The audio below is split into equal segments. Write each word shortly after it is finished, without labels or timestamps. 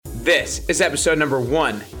This is episode number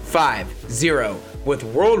 150 with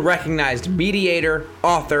world-recognized mediator,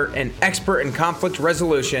 author, and expert in conflict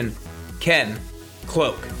resolution, Ken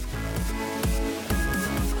Cloke.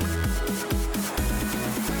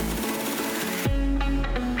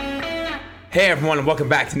 Hey everyone, and welcome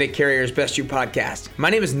back to Nick Carrier's Best You podcast.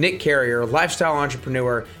 My name is Nick Carrier, lifestyle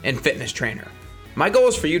entrepreneur and fitness trainer. My goal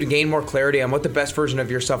is for you to gain more clarity on what the best version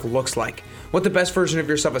of yourself looks like, what the best version of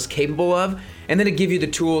yourself is capable of, and then to give you the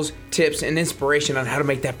tools, tips, and inspiration on how to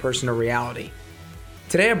make that person a reality.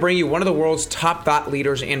 Today I bring you one of the world's top thought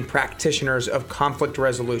leaders and practitioners of conflict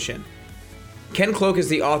resolution. Ken Cloke is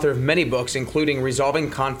the author of many books, including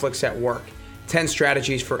Resolving Conflicts at Work, 10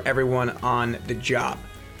 Strategies for Everyone on the Job.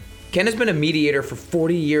 Ken has been a mediator for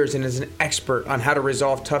 40 years and is an expert on how to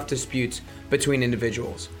resolve tough disputes between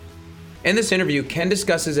individuals. In this interview, Ken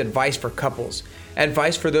discusses advice for couples,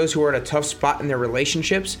 advice for those who are at a tough spot in their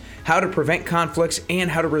relationships, how to prevent conflicts,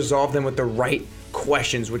 and how to resolve them with the right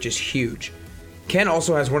questions, which is huge. Ken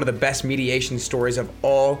also has one of the best mediation stories of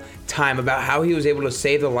all time about how he was able to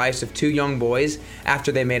save the lives of 2 young boys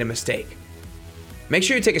after they made a mistake. Make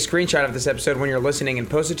sure you take a screenshot of this episode when you're listening and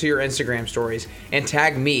post it to your Instagram stories and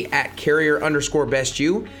tag me at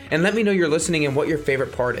carrier_bestyou and let me know you're listening and what your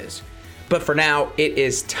favorite part is. But for now, it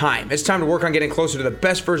is time. It's time to work on getting closer to the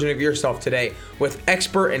best version of yourself today with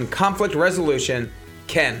expert in conflict resolution,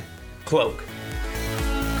 Ken Cloke.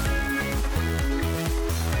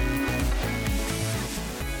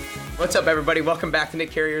 What's up, everybody? Welcome back to Nick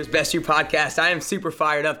Carrier's Best You podcast. I am super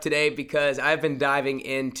fired up today because I've been diving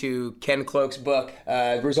into Ken Cloke's book,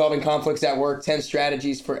 Resolving Conflicts at Work, 10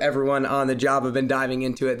 Strategies for Everyone on the Job. I've been diving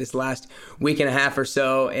into it this last week and a half or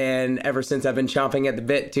so, and ever since I've been chomping at the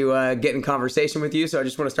bit to get in conversation with you. So I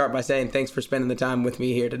just want to start by saying thanks for spending the time with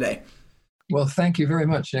me here today. Well, thank you very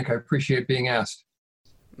much, Nick. I appreciate being asked.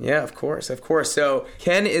 Yeah, of course. So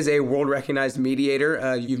Ken is a world-recognized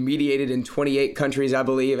mediator. You've mediated in 28 countries, I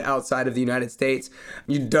believe, outside of the United States.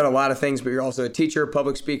 You've done a lot of things, but you're also a teacher,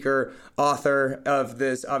 public speaker, author of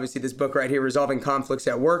this book right here, Resolving Conflicts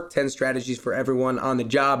at Work, 10 Strategies for Everyone on the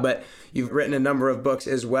Job. But you've written a number of books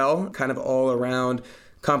as well, kind of all around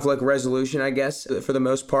conflict resolution, I guess, for the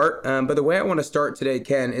most part. But the way I want to start today,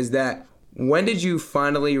 Ken, is that when did you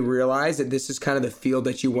finally realize that this is kind of the field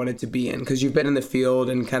that you wanted to be in? Because you've been in the field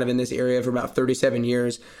and kind of in this area for about 37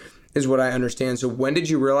 years is what I understand. So when did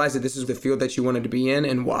you realize that this is the field that you wanted to be in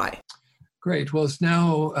and why? Great. Well, it's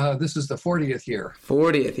now, this is the 40th year.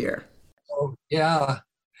 40th year. Oh, yeah.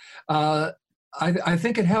 I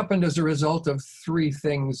think it happened as a result of 3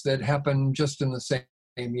 things that happened just in the same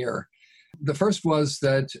year. The first was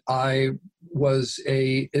that I was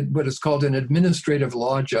what is called an administrative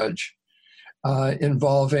law judge.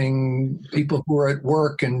 Involving people who were at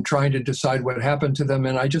work and trying to decide what happened to them.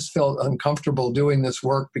 And I just felt uncomfortable doing this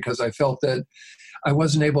work because I felt that I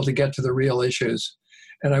wasn't able to get to the real issues.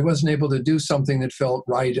 And I wasn't able to do something that felt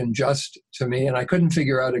right and just to me. And I couldn't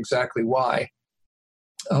figure out exactly why.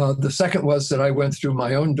 The second was that I went through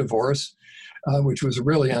my own divorce, which was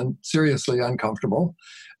really seriously uncomfortable.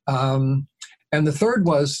 And the third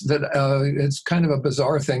was that it's kind of a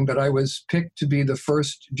bizarre thing, but I was picked to be the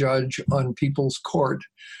first judge on People's Court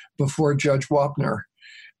before Judge Wapner.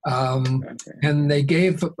 And they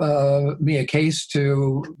gave me a case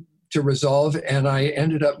to resolve, and I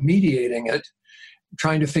ended up mediating it,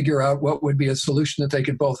 trying to figure out what would be a solution that they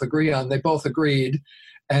could both agree on. They both agreed,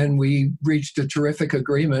 and we reached a terrific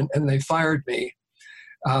agreement, and they fired me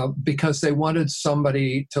because they wanted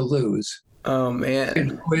somebody to lose. Oh, man.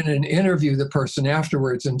 And go in and interview the person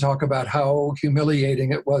afterwards and talk about how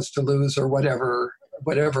humiliating it was to lose or whatever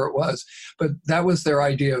it was. But that was their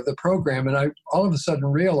idea of the program. And I all of a sudden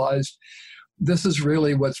realized this is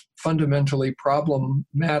really what's fundamentally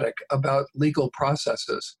problematic about legal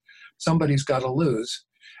processes. Somebody's got to lose.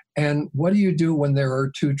 And what do you do when there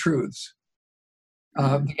are 2 truths?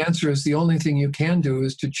 The answer is the only thing you can do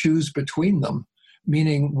is to choose between them,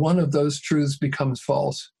 meaning one of those truths becomes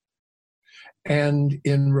false. And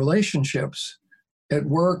in relationships, at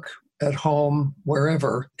work, at home,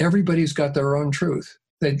 wherever, everybody's got their own truth.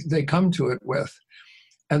 They come to it with.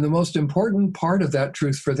 And the most important part of that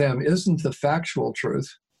truth for them isn't the factual truth.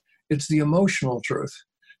 It's the emotional truth.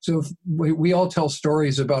 So if we all tell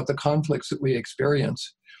stories about the conflicts that we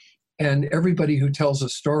experience. And everybody who tells a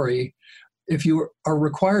story, if you are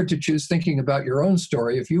required to choose, thinking about your own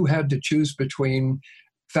story, if you had to choose between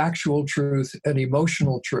factual truth and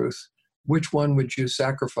emotional truth, which one would you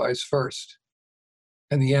sacrifice first?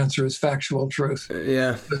 And the answer is factual truth.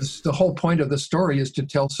 Yeah. Because the whole point of the story is to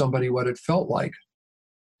tell somebody what it felt like.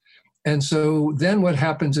 And so then what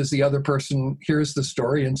happens is the other person hears the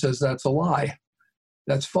story and says, that's a lie.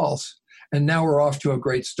 That's false. And now we're off to a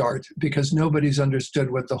great start because nobody's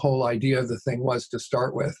understood what the whole idea of the thing was to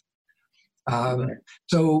start with.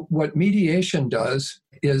 So what mediation does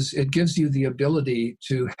is it gives you the ability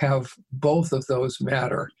to have both of those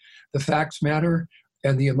matter. The facts matter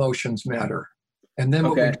and the emotions matter. And then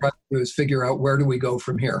what we try to do is figure out where do we go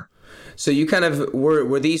from here. So you kind of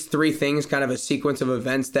were these three things kind of a sequence of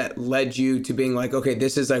events that led you to being like, okay,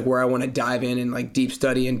 this is like where I want to dive in and like deep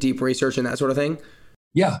study and deep research and that sort of thing?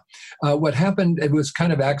 Yeah. What happened, it was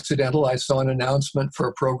kind of accidental. I saw an announcement for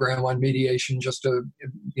a program on mediation just to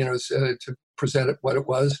present it what it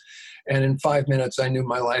was. And in 5 minutes, I knew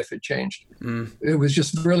my life had changed. It was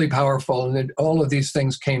just really powerful. And all of these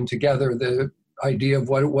things came together. The idea of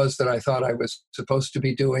what it was that I thought I was supposed to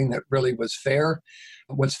be doing that really was fair.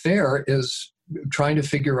 What's fair is trying to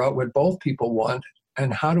figure out what both people want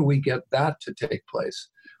and how do we get that to take place.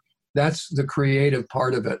 That's the creative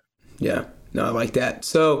part of it. Yeah. No, I like that.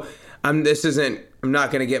 So I'm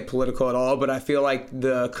not going to get political at all, but I feel like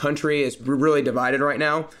the country is really divided right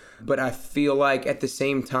now. But I feel like at the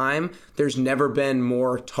same time, there's never been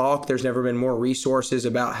more talk. There's never been more resources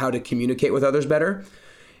about how to communicate with others better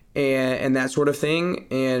and that sort of thing,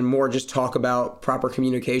 and more just talk about proper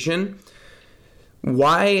communication.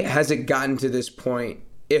 Why has it gotten to this point?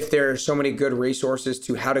 If there are so many good resources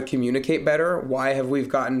to how to communicate better, why have we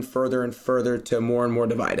gotten further and further to more and more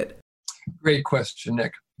divided? Great question,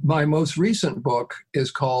 Nick. My most recent book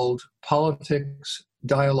is called Politics,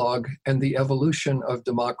 Dialogue, and the Evolution of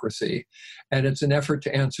Democracy, and it's an effort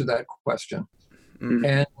to answer that question.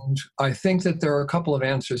 And I think that there are a couple of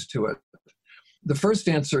answers to it. The first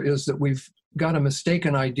answer is that we've got a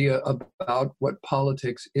mistaken idea about what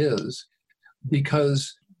politics is,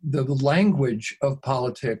 because the language of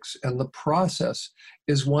politics and the process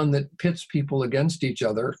is one that pits people against each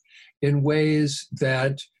other in ways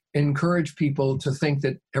that encourage people to think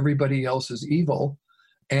that everybody else is evil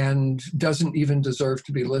and doesn't even deserve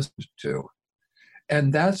to be listened to.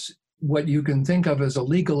 And that's what you can think of as a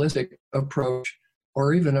legalistic approach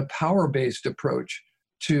or even a power-based approach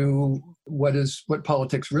to what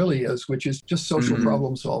politics really is, which is just social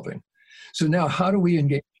problem solving. So now how do we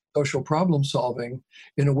engage social problem solving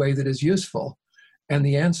in a way that is useful? And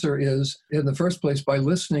the answer is, in the first place, by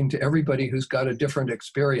listening to everybody who's got a different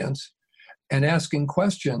experience and asking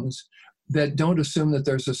questions that don't assume that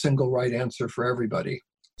there's a single right answer for everybody.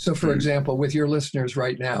 So for example, with your listeners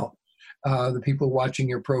right now, the people watching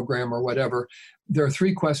your program or whatever, there are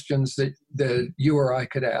three questions that you or I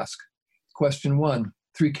could ask. Question one,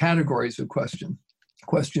 three categories of question.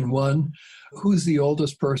 Question one, who's the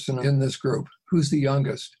oldest person in this group? Who's the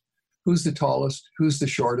youngest? Who's the tallest? Who's the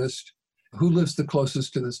shortest? Who lives the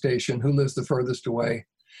closest to the station? Who lives the furthest away?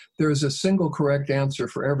 There is a single correct answer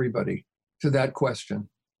for everybody to that question.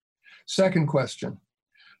 Second question,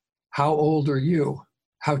 how old are you?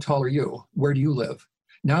 How tall are you? Where do you live?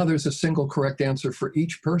 Now there's a single correct answer for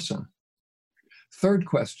each person. Third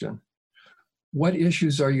question, what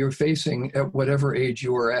issues are you facing at whatever age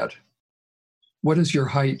you are at? What does your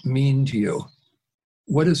height mean to you?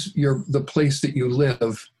 What does the place that you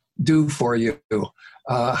live do for you?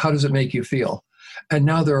 How does it make you feel? And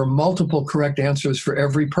now there are multiple correct answers for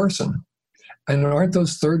every person. And aren't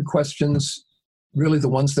those third questions really the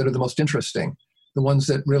ones that are the most interesting, the ones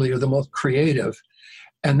that really are the most creative?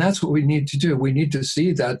 And that's what we need to do. We need to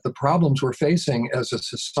see that the problems we're facing as a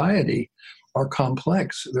society are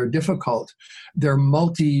complex, they're difficult, they're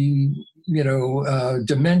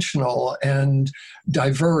dimensional and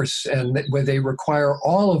diverse, and where they require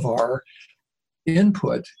all of our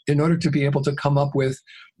input in order to be able to come up with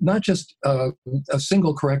not just a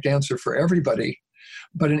single correct answer for everybody,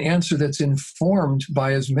 but an answer that's informed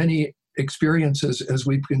by as many experiences as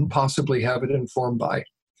we can possibly have it informed by.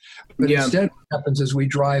 But instead, what happens is we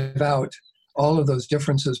drive out all of those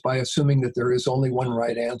differences by assuming that there is only one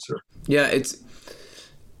right answer. Yeah, it's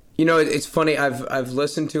funny. I've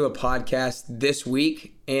listened to a podcast this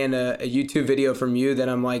week and a YouTube video from you that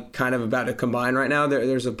I'm like kind of about to combine right now.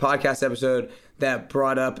 There's a podcast episode that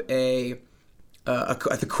brought up a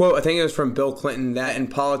quote, I think it was from Bill Clinton, that in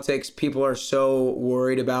politics, people are so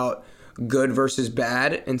worried about good versus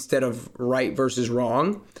bad instead of right versus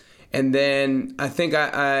wrong. And then I think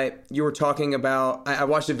you were talking about, I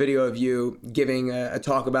watched a video of you giving a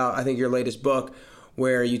talk about, I think, your latest book,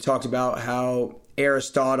 where you talked about how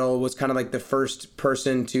Aristotle was kind of like the first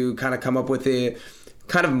person to kind of come up with a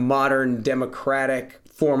kind of modern democratic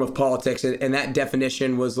form of politics. And that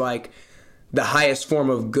definition was like the highest form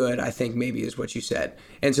of good, I think maybe is what you said.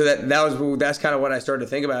 And so that's kind of what I started to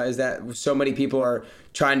think about, is that so many people are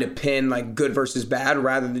trying to pin like good versus bad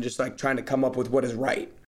rather than just like trying to come up with what is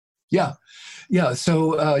right. Yeah.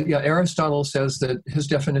 So, Aristotle says that his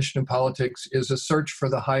definition of politics is a search for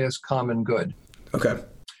the highest common good. Okay.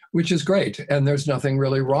 Which is great. And there's nothing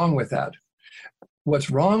really wrong with that. What's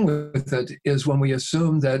wrong with it is when we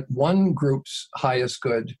assume that one group's highest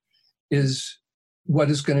good is what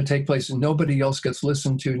is going to take place and nobody else gets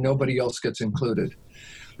listened to, nobody else gets included.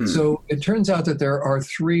 So it turns out that there are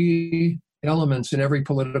three elements in every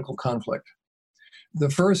political conflict. The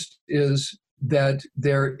first is that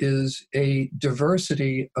there is a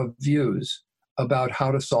diversity of views about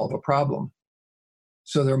how to solve a problem.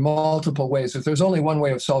 So there are multiple ways. If there's only one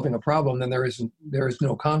way of solving a problem, then there is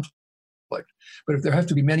no conflict. But if there have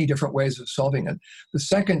to be many different ways of solving it. The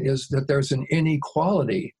second is that there's an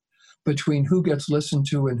inequality between who gets listened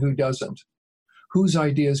to and who doesn't, whose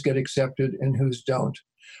ideas get accepted and whose don't.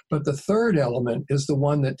 But the third element is the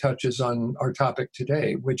one that touches on our topic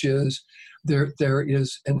today, which is there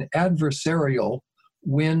is an adversarial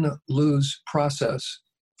win-lose process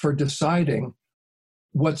for deciding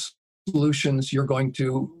what solutions you're going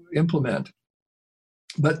to implement.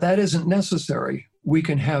 But that isn't necessary. We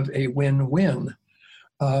can have a win-win,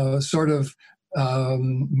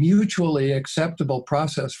 mutually acceptable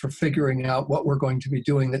process for figuring out what we're going to be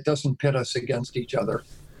doing that doesn't pit us against each other.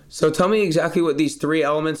 So tell me exactly what these three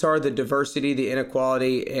elements are: the diversity, the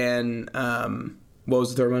inequality, and what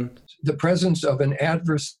was the third one? The presence of an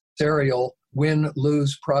adversarial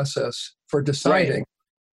win-lose process for deciding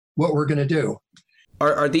what we're going to do.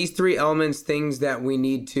 Are these three elements things that we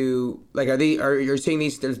need to, like, are you saying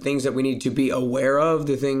these are things that we need to be aware of?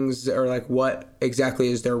 The things are like, what exactly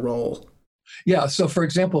is their role? Yeah. So for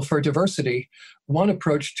example, for diversity, one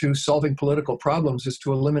approach to solving political problems is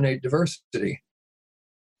to eliminate diversity.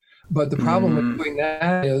 But the problem with doing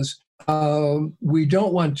that is we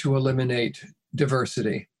don't want to eliminate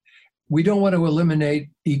diversity. We don't want to eliminate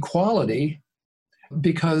equality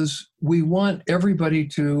because we want everybody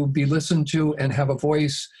to be listened to and have a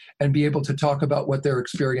voice and be able to talk about what their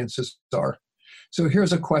experiences are. So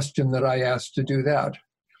here's a question that I asked to do that.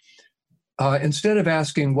 Instead of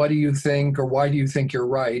asking, what do you think or why do you think you're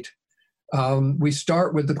right, we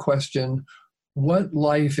start with the question, what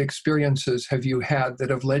life experiences have you had that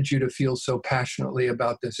have led you to feel so passionately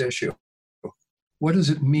about this issue? What does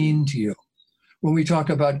it mean to you? When we talk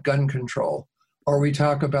about gun control, or we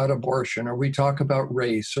talk about abortion, or we talk about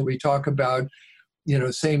race, or we talk about,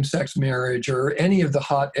 same-sex marriage, or any of the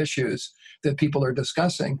hot issues that people are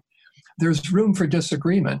discussing, there's room for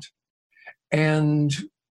disagreement. And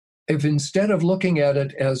if instead of looking at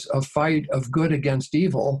it as a fight of good against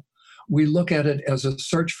evil, we look at it as a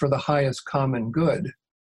search for the highest common good,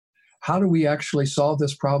 how do we actually solve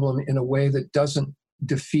this problem in a way that doesn't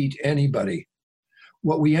defeat anybody?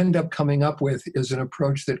 What we end up coming up with is an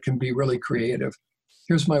approach that can be really creative.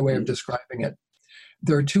 Here's my way of describing it.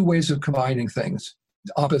 There are two ways of combining things,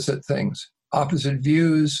 opposite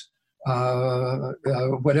views,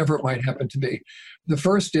 whatever it might happen to be. The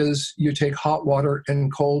first is you take hot water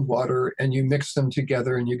and cold water and you mix them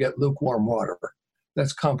together and you get lukewarm water.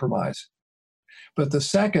 That's compromise. But the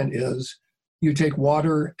second is you take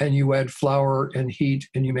water and you add flour and heat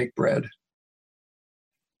and you make bread.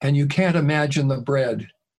 And you can't imagine the bread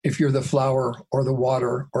if you're the flour or the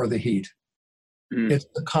water or the heat. It's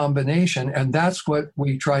a combination. And that's what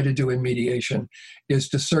we try to do in mediation, is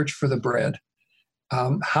to search for the bread.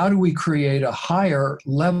 How do we create a higher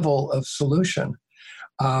level of solution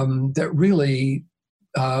that really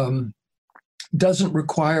doesn't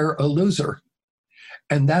require a loser?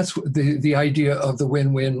 And that's the idea of the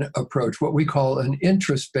win-win approach, what we call an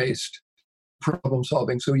interest-based problem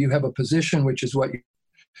solving. So you have a position, which is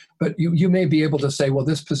but you may be able to say, well,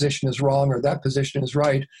 this position is wrong or that position is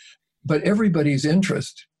right, but everybody's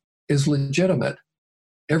interest is legitimate.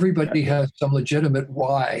 Everybody has some legitimate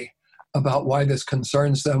why about why this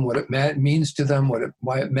concerns them, what it means to them,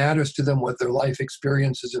 why it matters to them, what their life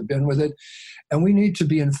experiences have been with it. And we need to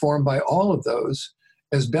be informed by all of those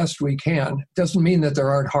as best we can. Doesn't mean that there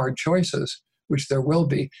aren't hard choices, which there will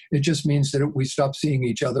be. It just means that we stop seeing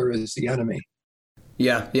each other as the enemy.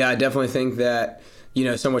 Yeah, I definitely think that,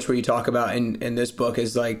 so much what you talk about in this book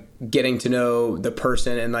is like getting to know the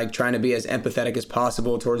person and like trying to be as empathetic as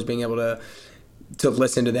possible towards being able to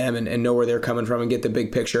listen to them and know where they're coming from and get the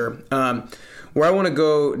big picture. Where I want to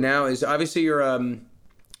go now is obviously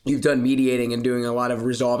you've done mediating and doing a lot of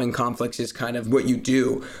resolving conflicts is kind of what you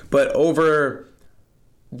do. But over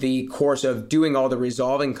the course of doing all the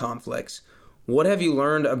resolving conflicts, what have you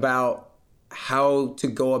learned about how to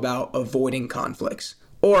go about avoiding conflicts?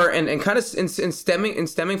 Or, and kind of in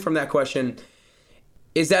stemming from that question,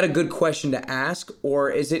 is that a good question to ask,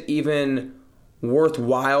 or is it even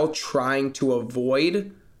worthwhile trying to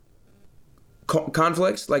avoid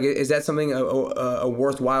conflicts? Like, is that something a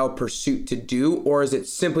worthwhile pursuit to do, or is it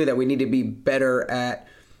simply that we need to be better at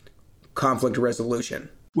conflict resolution?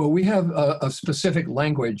 Well, we have a specific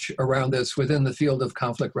language around this within the field of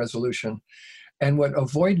conflict resolution. And what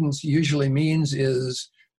avoidance usually means is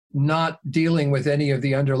not dealing with any of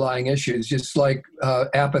the underlying issues, just like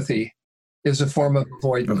apathy is a form of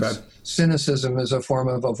avoidance. Okay. Cynicism is a form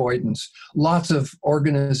of avoidance. Lots of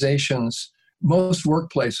organizations, most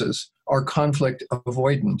workplaces are conflict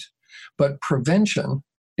avoidant, but prevention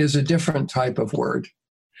is a different type of word.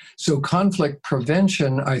 So conflict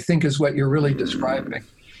prevention, I think, is what you're really describing.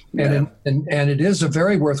 And it is a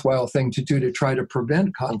very worthwhile thing to do to try to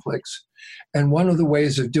prevent conflicts. And one of the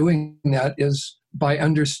ways of doing that is by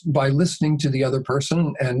listening to the other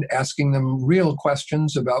person and asking them real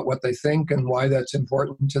questions about what they think and why that's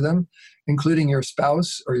important to them, including your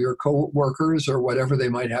spouse or your co-workers or whatever they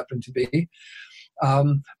might happen to be.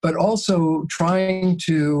 But also trying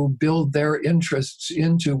to build their interests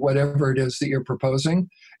into whatever it is that you're proposing,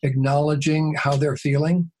 acknowledging how they're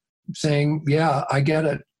feeling, saying, yeah, I get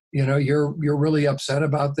it. You know, you're really upset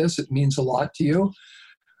about this. It means a lot to you.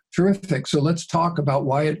 Terrific. So let's talk about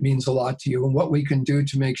why it means a lot to you and what we can do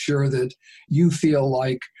to make sure that you feel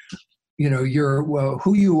like, you know,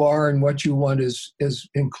 who you are and what you want is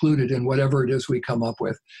included in whatever it is we come up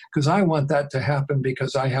with. Because I want that to happen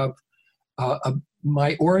because I have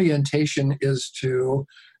my orientation is to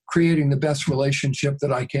creating the best relationship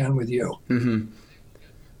that I can with you. Mm-hmm.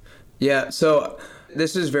 Yeah. So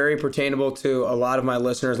this is very pertainable to a lot of my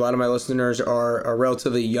listeners. A lot of my listeners are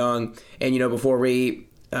relatively young. And, you know, before we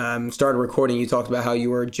started recording, you talked about how you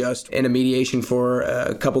were just in a mediation for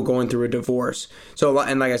a couple going through a divorce. So,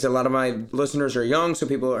 and like I said, a lot of my listeners are young. So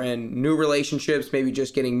people are in new relationships, maybe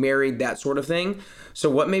just getting married, that sort of thing. So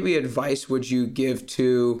what maybe advice would you give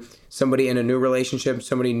to somebody in a new relationship,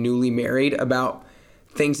 somebody newly married, about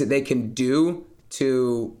things that they can do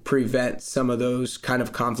to prevent some of those kind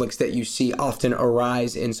of conflicts that you see often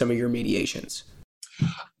arise in some of your mediations?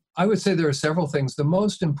 I would say there are several things. The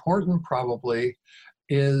most important probably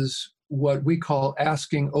is what we call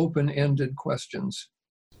asking open-ended questions.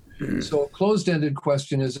 Mm-hmm. So a closed-ended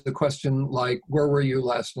question is a question like, where were you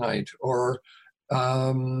last night? Or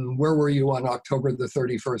where were you on October the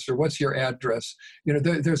 31st? Or what's your address? You know,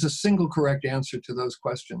 there's a single correct answer to those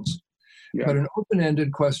questions. Yeah. But an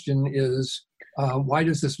open-ended question is, why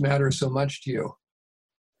does this matter so much to you?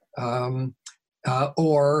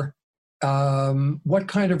 Or what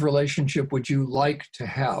kind of relationship would you like to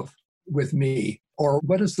have with me? Or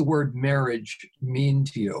what does the word marriage mean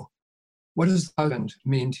to you? What does husband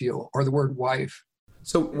mean to you? Or the word wife?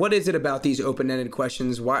 So what is it about these open-ended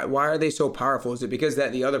questions? Why are they so powerful? Is it because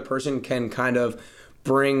that the other person can kind of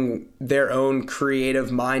bring their own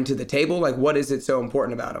creative mind to the table? Like, what is it so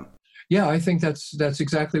important about them? Yeah, I think that's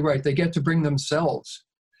exactly right. They get to bring themselves.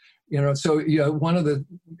 You know, so one of the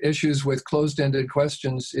issues with closed-ended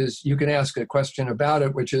questions is you can ask a question about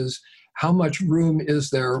it, which is, how much room is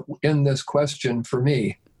there in this question for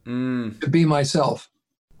me to be myself?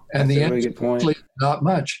 And the answer is really not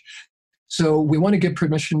much. So we want to give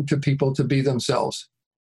permission to people to be themselves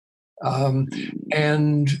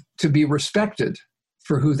and to be respected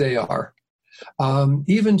for who they are,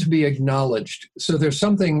 even to be acknowledged. So there's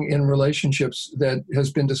something in relationships that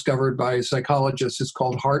has been discovered by psychologists. It's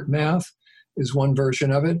called heart math, is one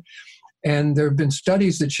version of it. And there have been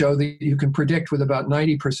studies that show that you can predict with about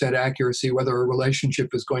 90% accuracy whether a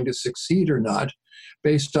relationship is going to succeed or not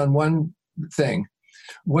based on one thing.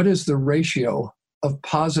 What is the ratio of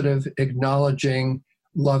positive, acknowledging,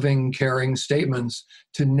 loving, caring statements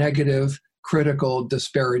to negative, critical,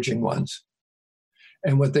 disparaging ones?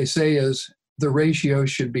 And what they say is the ratio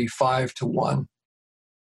should be 5-1.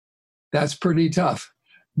 That's pretty tough.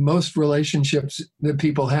 Most relationships that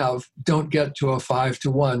people have don't get to a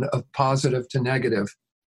 5-1 of positive to negative.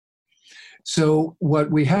 So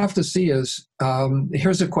what we have to see is,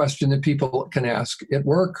 here's a question that people can ask at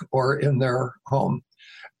work or in their home.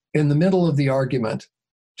 In the middle of the argument,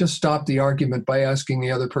 just stop the argument by asking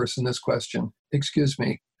the other person this question. Excuse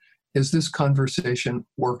me, is this conversation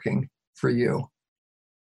working for you?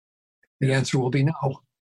 The answer will be no.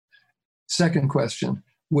 Second question,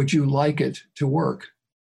 would you like it to work?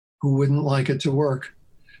 Who wouldn't like it to work?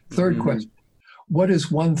 Third question, what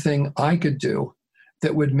is one thing I could do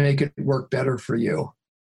that would make it work better for you?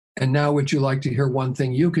 And now would you like to hear one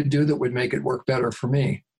thing you could do that would make it work better for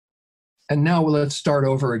me? And now let's start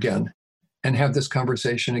over again and have this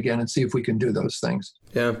conversation again and see if we can do those things.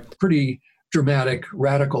 Yeah. Pretty dramatic,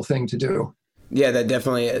 radical thing to do. Yeah, that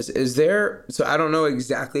definitely is. So I don't know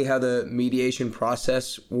exactly how the mediation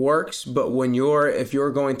process works, but if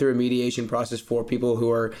you're going through a mediation process for people who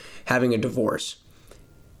are having a divorce,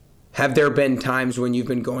 have there been times when you've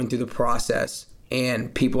been going through the process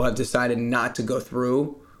and people have decided not to go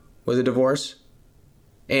through with a divorce?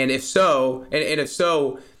 And if so,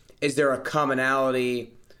 is there a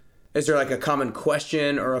commonality? Is there like a common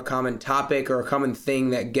question or a common topic or a common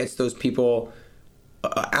thing that gets those people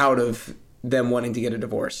out of them wanting to get a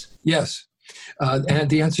divorce? Yes. And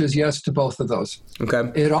the answer is yes to both of those. Okay.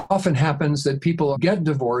 It often happens that people get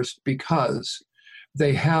divorced because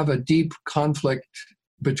they have a deep conflict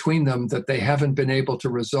between them that they haven't been able to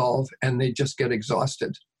resolve, and they just get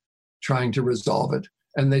exhausted trying to resolve it.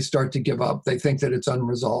 And they start to give up. They think that it's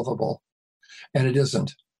unresolvable, and it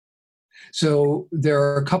isn't. So there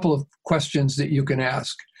are a couple of questions that you can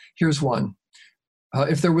ask. Here's one.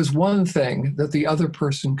 If there was one thing that the other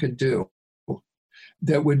person could do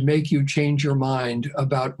that would make you change your mind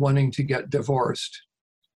about wanting to get divorced,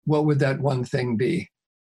 what would that one thing be?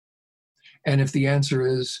 And if the answer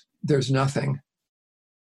is there's nothing,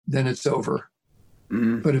 then it's over.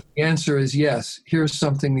 Mm-hmm. But if the answer is yes, here's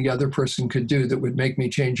something the other person could do that would make me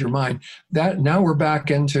change your mind, that now we're back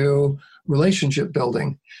into relationship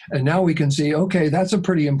building. And now we can see, okay, that's a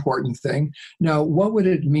pretty important thing. Now, what would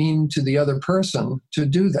it mean to the other person to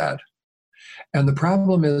do that? And the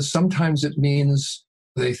problem is sometimes it means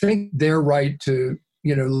they think they're right to,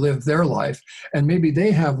 live their life. And maybe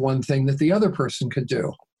they have one thing that the other person could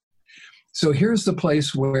do. So here's the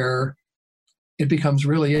place where it becomes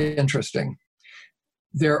really interesting.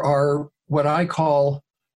 There are what I call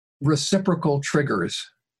reciprocal triggers.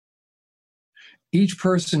 Each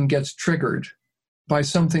person gets triggered by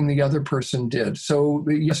something the other person did. So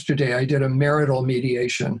yesterday I did a marital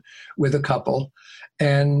mediation with a couple,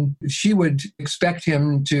 and she would expect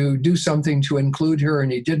him to do something to include her,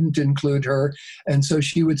 and he didn't include her. And so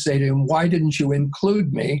she would say to him, "Why didn't you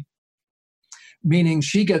include me?" Meaning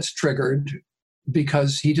she gets triggered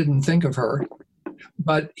because he didn't think of her.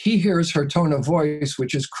 But he hears her tone of voice,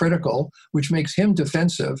 which is critical, which makes him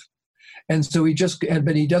defensive. And so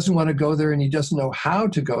but he doesn't want to go there, and he doesn't know how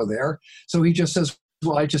to go there. So he just says,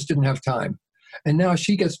 "Well, I just didn't have time." And now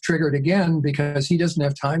she gets triggered again because he doesn't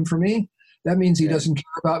have time for me. That means he doesn't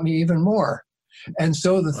care about me even more. And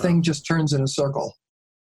so the thing just turns in a circle.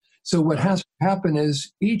 So what has to happen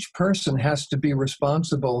is each person has to be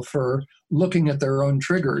responsible for looking at their own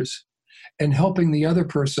triggers and helping the other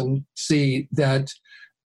person see that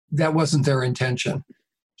that wasn't their intention.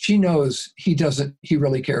 She knows he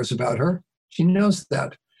really cares about her. She knows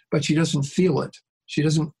that, but she doesn't feel it. She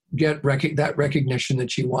doesn't get that recognition that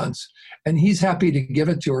she wants. And he's happy to give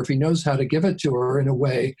it to her if he knows how to give it to her in a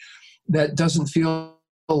way that doesn't feel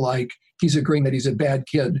like he's agreeing that he's a bad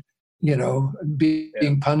kid,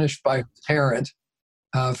 being punished by his parent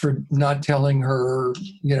for not telling her,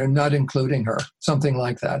 not including her, something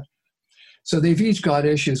like that. So they've each got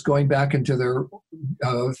issues going back into their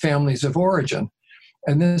families of origin.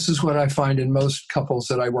 And this is what I find in most couples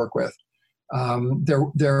that I work with.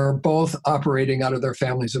 They're both operating out of their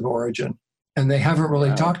families of origin, and they haven't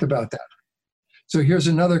really talked about that. So here's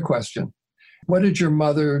another question. What did your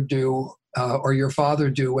mother do or your father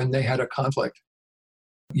do when they had a conflict?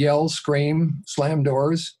 Yell, scream, slam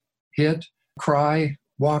doors, hit, cry,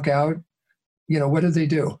 walk out? What did they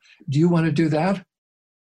do? Do you want to do that?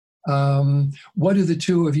 What do the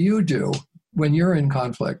two of you do when you're in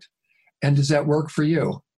conflict? And does that work for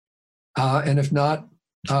you? And if not,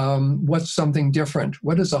 what's something different?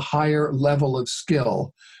 What is a higher level of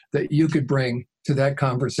skill that you could bring to that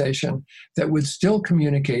conversation that would still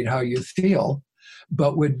communicate how you feel,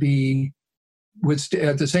 but would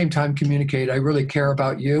at the same time communicate, I really care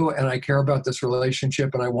about you, and I care about this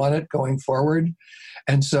relationship, and I want it going forward.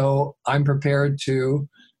 And so I'm prepared to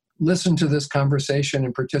listen to this conversation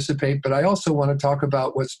and participate, but I also want to talk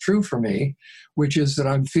about what's true for me, which is that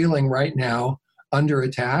I'm feeling right now under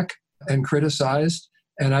attack and criticized,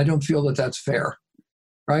 and I don't feel that that's fair,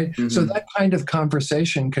 right? Mm-hmm. So that kind of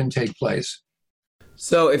conversation can take place.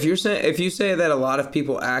 So if you say that a lot of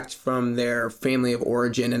people act from their family of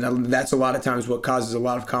origin, and that's a lot of times what causes a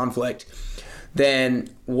lot of conflict, then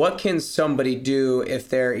what can somebody do if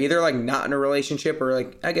they're either like not in a relationship or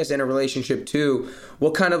like, I guess, in a relationship too?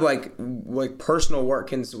 What kind of like personal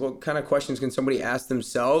work what kind of questions can somebody ask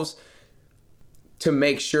themselves to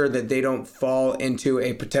make sure that they don't fall into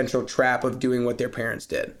a potential trap of doing what their parents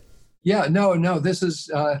did? Yeah, no, this is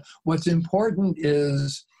what's important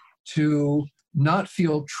is to not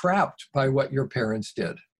feel trapped by what your parents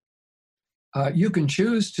did. You can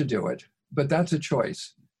choose to do it, but that's a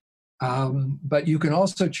choice. But you can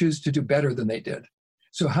also choose to do better than they did.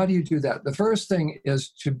 So how do you do that? The first thing is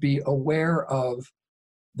to be aware of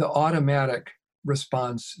the automatic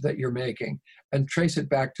response that you're making and trace it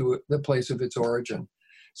back to the place of its origin.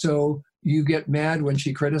 So you get mad when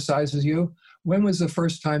she criticizes you. When was the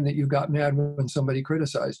first time that you got mad when somebody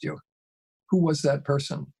criticized you? Who was that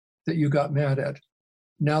person that you got mad at?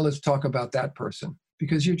 Now let's talk about that person,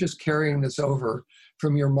 because you're just carrying this over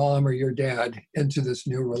from your mom or your dad into this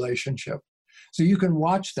new relationship. So you can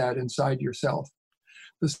watch that inside yourself.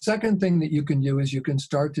 The second thing that you can do is you can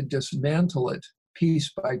start to dismantle it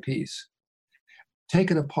piece by piece.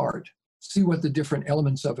 Take it apart, see what the different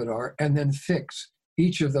elements of it are, and then fix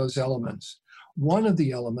each of those elements. One of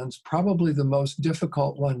the elements, probably the most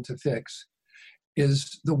difficult one to fix,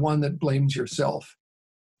 is the one that blames yourself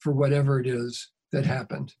for whatever it is that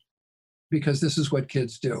happened. Because this is what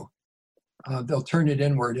kids do. They'll turn it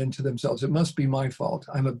inward into themselves. It must be my fault.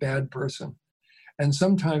 I'm a bad person. And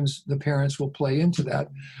sometimes the parents will play into that,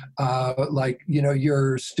 like,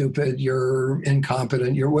 you're stupid, you're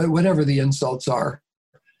incompetent, you're whatever the insults are.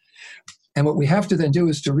 And what we have to then do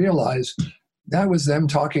is to realize that was them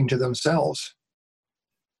talking to themselves,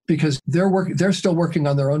 because they're still working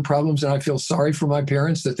on their own problems. And I feel sorry for my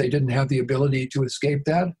parents that they didn't have the ability to escape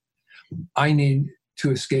that. I need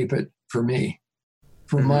to escape it for me,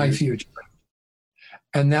 for my future.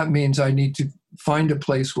 And that means I need to find a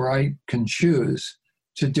place where I can choose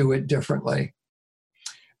to do it differently.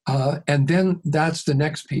 And then that's the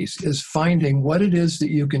next piece, is finding what it is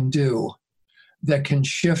that you can do that can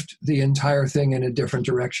shift the entire thing in a different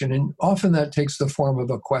direction. And often that takes the form of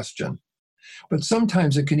a question. But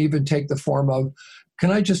sometimes it can even take the form of,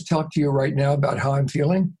 can I just talk to you right now about how I'm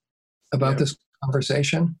feeling about this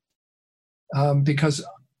conversation? Because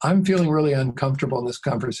I'm feeling really uncomfortable in this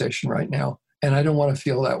conversation right now, and I don't want to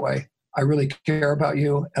feel that way. I really care about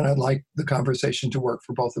you, and I'd like the conversation to work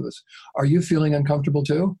for both of us. Are you feeling uncomfortable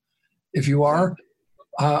too? If you are,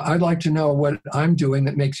 I'd like to know what I'm doing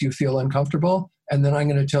that makes you feel uncomfortable, and then I'm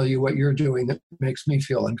going to tell you what you're doing that makes me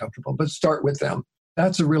feel uncomfortable. But start with them.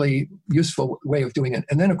 That's a really useful way of doing it.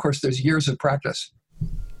 And then, of course, there's years of practice.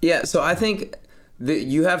 Yeah, so I think that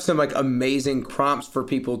you have some amazing prompts for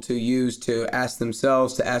people to use to ask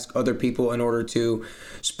themselves, to ask other people, in order to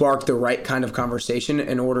spark the right kind of conversation,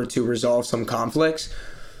 in order to resolve some conflicts.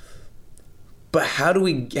 But how do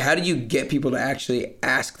you get people to actually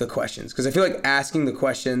ask the questions? Because I feel like asking the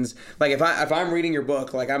questions, like if I'm reading your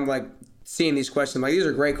book, I'm seeing these questions, these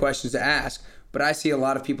are great questions to ask, but I see a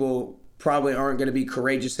lot of people probably aren't going to be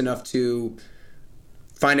courageous enough to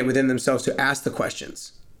find it within themselves to ask the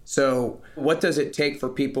questions. So what does it take for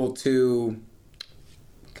people to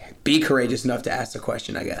be courageous enough to ask the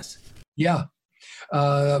question, I guess? Yeah.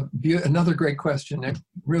 Another great question, Nick.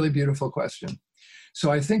 Really beautiful question.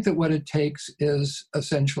 So I think that what it takes is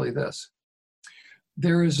essentially this.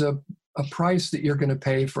 There is a price that you're going to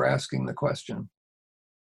pay for asking the question,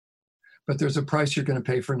 but there's a price you're going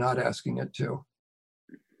to pay for not asking it too.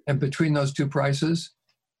 And between those two prices,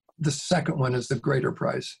 the second one is the greater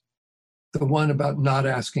price. The one about not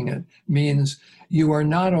asking it means you are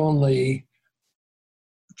not only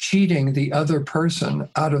cheating the other person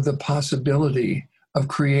out of the possibility of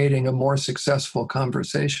creating a more successful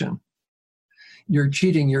conversation, you're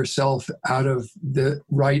cheating yourself out of the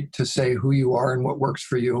right to say who you are and what works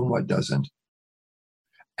for you and what doesn't.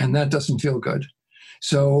 And that doesn't feel good.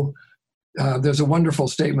 So there's a wonderful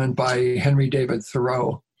statement by Henry David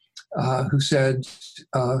Thoreau, who said,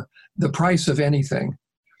 the price of anything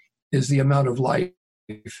is the amount of life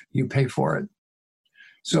you pay for it.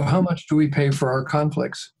 So how much do we pay for our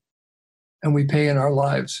conflicts? And we pay in our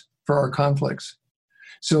lives for our conflicts.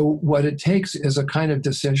 So what it takes is a kind of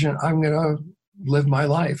decision. I'm going to live my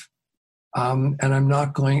life. And I'm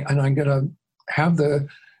going to have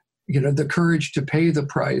the courage to pay the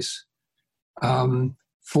price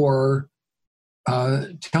for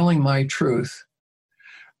telling my truth.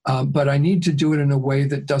 But I need to do it in a way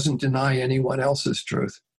that doesn't deny anyone else's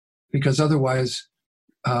truth, because otherwise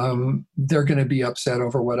they're going to be upset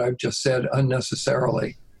over what I've just said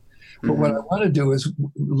unnecessarily. But what I want to do is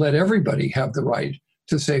let everybody have the right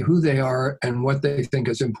to say who they are and what they think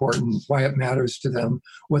is important, why it matters to them,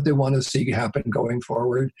 what they want to see happen going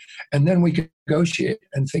forward. And then we can negotiate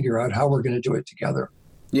and figure out how we're going to do it together.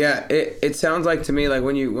 Yeah, it sounds like to me,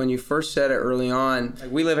 when you first said it early on,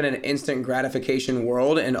 we live in an instant gratification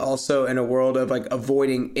world, and also in a world of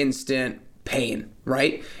avoiding instant pain,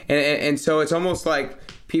 right? And so it's almost like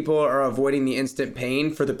people are avoiding the instant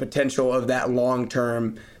pain for the potential of that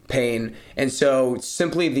long-term pain. And so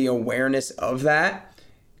simply the awareness of that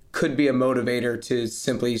could be a motivator to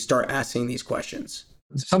simply start asking these questions.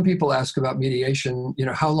 Some people ask about mediation,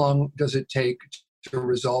 how long does it take to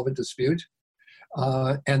resolve a dispute?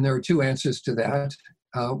 And there are two answers to that.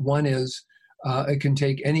 One is it can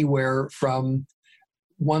take anywhere from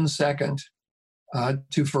 1 second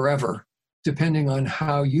to forever, depending on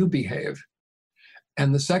how you behave.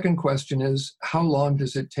 And the second question is, how long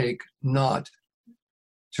does it take not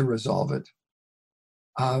to resolve it?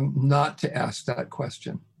 Not to ask that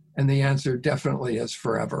question. And the answer definitely is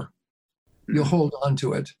forever. You'll hold on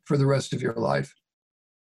to it for the rest of your life.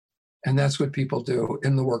 And that's what people do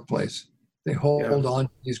in the workplace. They hold on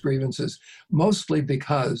to these grievances, mostly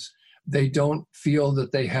because they don't feel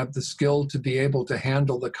that they have the skill to be able to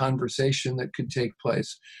handle the conversation that could take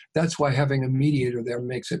place. That's why having a mediator there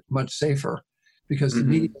makes it much safer, because the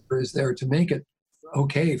mediator is there to make it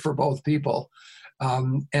okay for both people,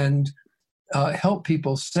 and help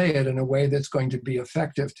people say it in a way that's going to be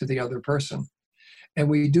effective to the other person. And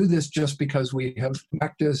we do this just because we have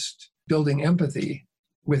practiced building empathy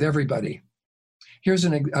with everybody. Here's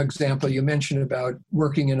an example. You mentioned about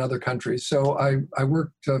working in other countries. So I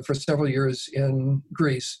worked for several years in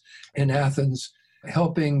Greece, in Athens,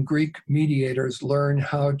 helping Greek mediators learn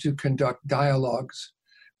how to conduct dialogues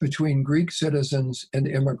between Greek citizens and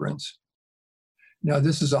immigrants. Now,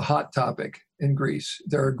 this is a hot topic in Greece.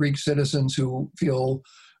 There are Greek citizens who feel,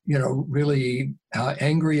 really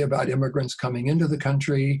angry about immigrants coming into the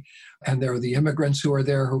country. And there are the immigrants who are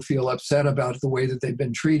there who feel upset about the way that they've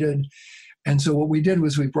been treated. And so what we did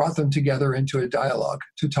was we brought them together into a dialogue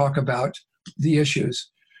to talk about the issues.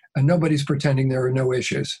 And nobody's pretending there are no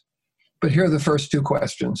issues. But here are the first two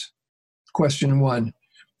questions. Question one,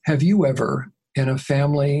 have you ever, in a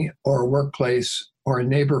family or a workplace or a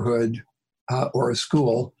neighborhood or a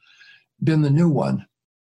school, been the new one?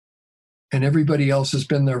 And everybody else has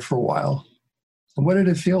been there for a while. And what did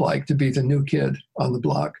it feel like to be the new kid on the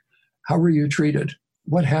block? How were you treated?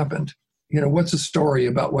 What happened? What's the story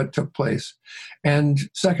about what took place? And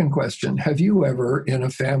second question, have you ever in a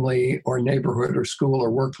family or neighborhood or school or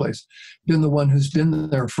workplace been the one who's been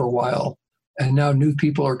there for a while and now new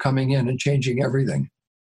people are coming in and changing everything?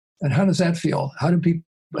 And how does that feel? How do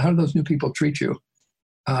those new people treat you?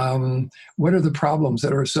 What are the problems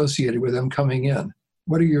that are associated with them coming in?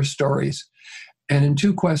 What are your stories? And in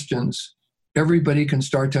two questions, everybody can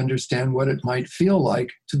start to understand what it might feel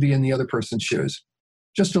like to be in the other person's shoes.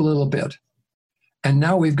 Just a little bit. And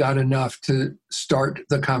now we've got enough to start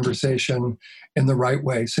the conversation in the right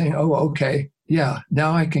way, saying, oh, okay, yeah,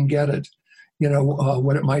 now I can get it,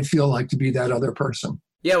 what it might feel like to be that other person.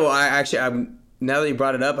 Yeah, well, now that you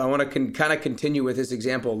brought it up, I want to kind of continue with this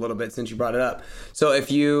example a little bit since you brought it up. So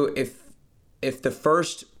if the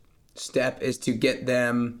first step is to get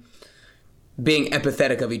them being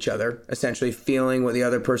empathetic of each other, essentially feeling what the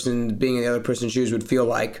other person, being in the other person's shoes would feel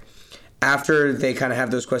like, after they kind of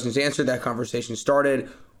have those questions answered, that conversation started,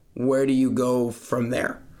 where do you go from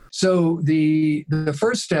there? So the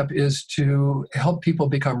first step is to help people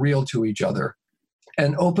become real to each other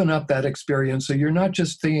and open up that experience. So you're not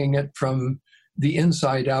just thinking it from the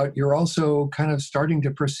inside out, you're also kind of starting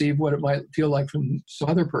to perceive what it might feel like from some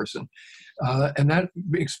other person. And that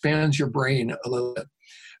expands your brain a little bit.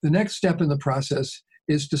 The next step in the process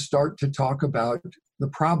is to start to talk about the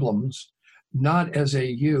problems, not as a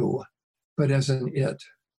you, but as an it.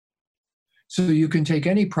 So you can take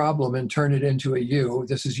any problem and turn it into a you.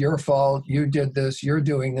 This is your fault. You did this. You're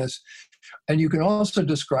doing this. And you can also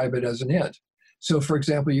describe it as an it. So for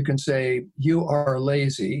example, you can say, you are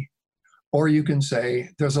lazy. Or you can say,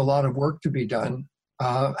 there's a lot of work to be done.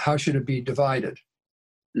 How should it be divided?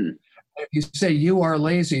 If you say you are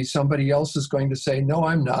lazy, somebody else is going to say, no,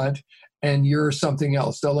 I'm not. And you're something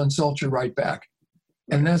else. They'll insult you right back.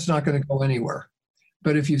 And that's not going to go anywhere.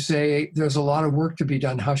 But if you say there's a lot of work to be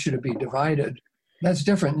done, how should it be divided? That's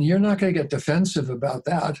different. You're not going to get defensive about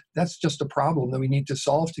that. That's just a problem that we need to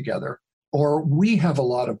solve together. Or we have a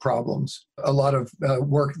lot of problems, a lot of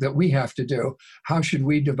work that we have to do. How should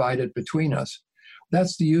we divide it between us?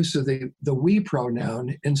 That's the use of the we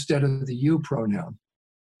pronoun instead of the you pronoun.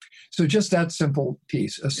 So just that simple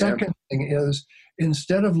piece. A second thing is,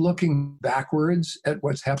 instead of looking backwards at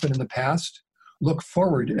what's happened in the past, look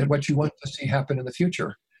forward at what you want to see happen in the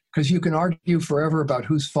future. Because you can argue forever about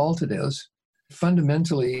whose fault it is.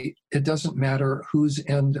 Fundamentally, it doesn't matter whose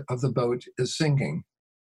end of the boat is sinking.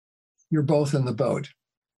 You're both in the boat.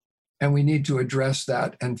 And we need to address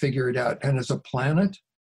that and figure it out. And as a planet,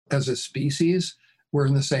 as a species, we're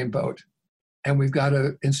in the same boat. And we've got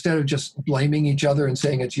to, instead of just blaming each other and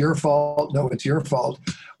saying it's your fault, no, it's your fault,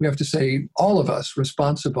 we have to say all of us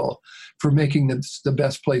responsible for making this the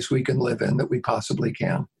best place we can live in that we possibly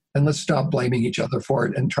can. And let's stop blaming each other for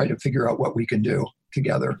it and try to figure out what we can do.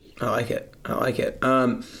 together. I like it.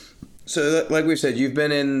 So like we've said, you've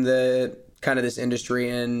been in the kind of this industry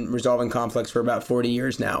and resolving conflicts for about 40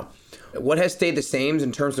 years now. What has stayed the same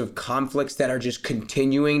in terms of conflicts that are just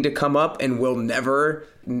continuing to come up and will never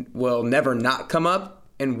not come up?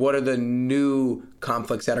 And what are the new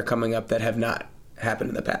conflicts that are coming up that have not happened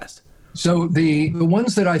in the past? So the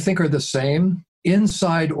ones that I think are the same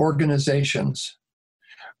inside organizations,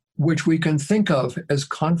 which we can think of as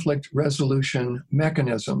conflict resolution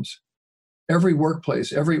mechanisms. Every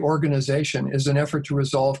workplace, every organization is an effort to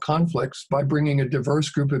resolve conflicts by bringing a diverse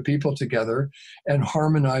group of people together and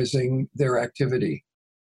harmonizing their activity.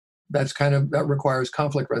 That requires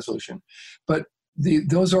conflict resolution. But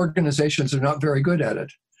those organizations are not very good at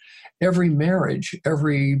it. Every marriage,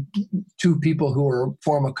 every two people who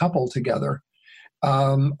form a couple together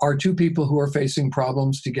are two people who are facing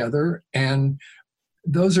problems together, and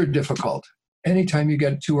those are difficult. Anytime you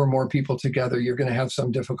get two or more people together, you're going to have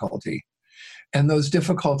some difficulty. And those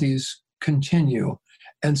difficulties continue.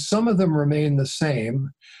 And some of them remain the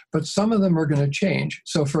same, but some of them are going to change.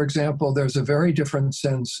 So, for example, there's a very different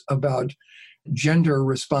sense about gender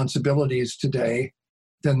responsibilities today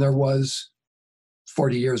than there was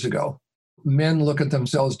 40 years ago. Men look at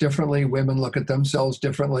themselves differently. Women look at themselves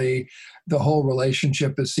differently. The whole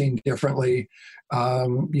relationship is seen differently.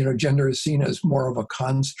 Gender is seen as more of a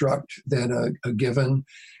construct than a given.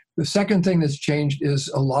 The second thing that's changed is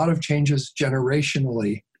a lot of changes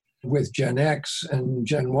generationally with Gen X and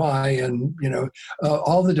Gen Y and,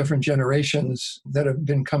 all the different generations that have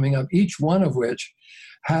been coming up, each one of which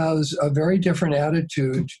has a very different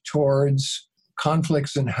attitude towards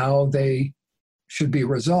conflicts and how they should be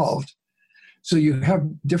resolved. So you have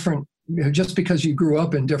different, just because you grew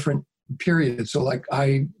up in different periods. So like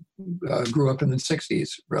I grew up in the 60s,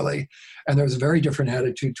 really, and there was a very different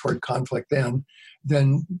attitude toward conflict then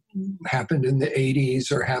than happened in the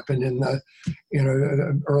 80s or happened in the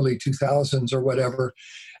early 2000s or whatever.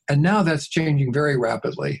 And now that's changing very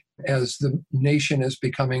rapidly as the nation is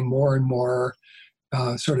becoming more and more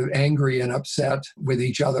sort of angry and upset with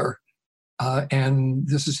each other. And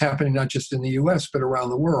this is happening not just in the US, but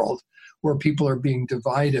around the world, where people are being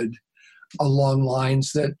divided along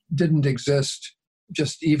lines that didn't exist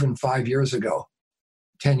just even 5 years ago,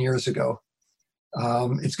 10 years ago.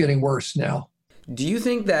 It's getting worse now. Do you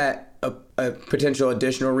think that a potential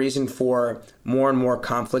additional reason for more and more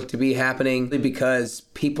conflict to be happening because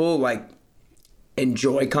people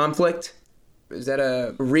enjoy conflict? Is that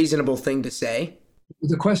a reasonable thing to say?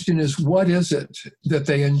 The question is, what is it that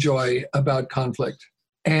they enjoy about conflict?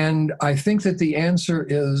 And I think that the answer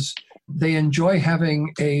is they enjoy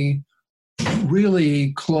having a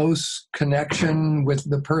really close connection with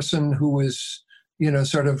the person who is,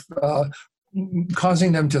 sort of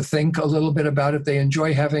causing them to think a little bit about it. They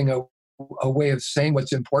enjoy having a way of saying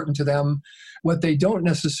what's important to them. What they don't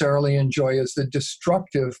necessarily enjoy is the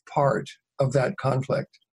destructive part of that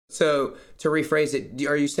conflict. So to rephrase it,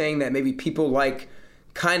 are you saying that maybe people like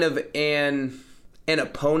kind of an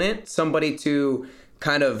opponent, somebody to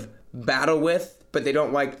kind of battle with, but they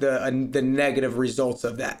don't like the negative results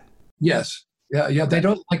of that? Yes. Yeah. They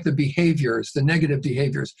don't like the behaviors, the negative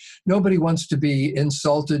behaviors. Nobody wants to be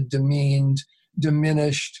insulted, demeaned,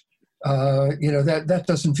 diminished. That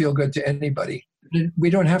doesn't feel good to anybody. We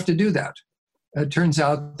don't have to do that. It turns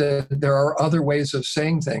out that there are other ways of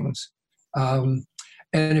saying things. And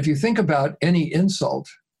if you think about any insult,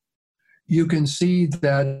 you can see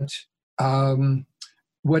that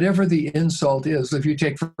whatever the insult is, if you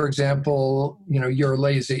take, for example, you're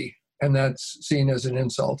lazy, and that's seen as an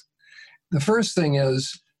insult. The first thing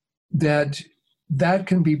is that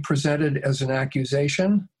can be presented as an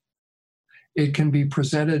accusation. It can be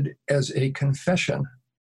presented as a confession,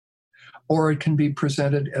 or it can be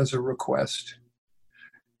presented as a request.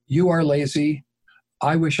 You are lazy.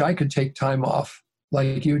 I wish I could take time off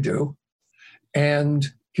like you do. And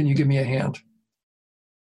can you give me a hand?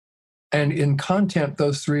 And in content,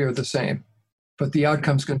 those three are the same, but the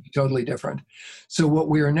outcome's going to be totally different. So what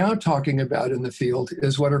we are now talking about in the field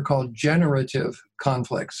is what are called generative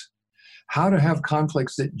conflicts. How to have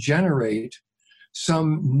conflicts that generate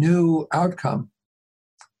some new outcome.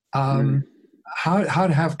 How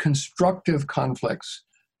to have constructive conflicts,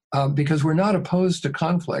 because we're not opposed to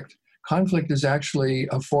conflict. Conflict is actually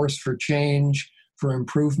a force for change, for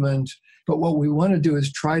improvement. But what we want to do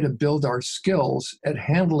is try to build our skills at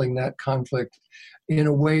handling that conflict in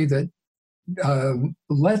a way that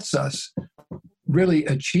lets us really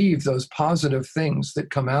achieve those positive things that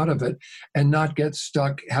come out of it and not get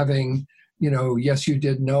stuck having, yes, you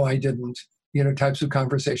did, no, I didn't, types of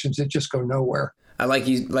conversations that just go nowhere. like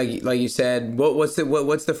you said, what's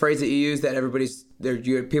the phrase that you use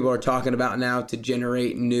that people are talking about now to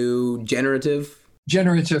generate new generative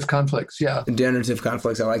conflicts? Yeah. Generative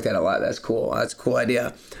conflicts. I like that a lot. That's cool. That's a cool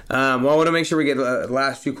idea. Well, I want to make sure we get the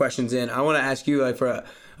last few questions in. I want to ask you, like, for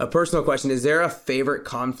a personal question, is there a favorite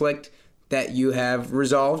conflict that you have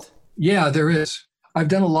resolved? Yeah, there is. I've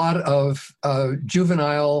done a lot of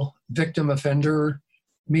juvenile victim offender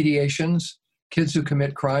mediations, kids who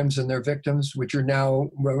commit crimes and their victims, which are now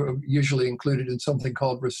usually included in something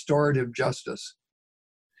called restorative justice.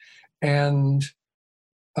 And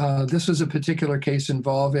this was a particular case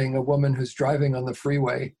involving a woman who's driving on the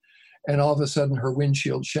freeway, and all of a sudden her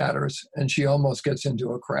windshield shatters and she almost gets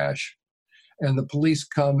into a crash. And the police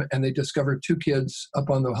come and they discover 2 kids up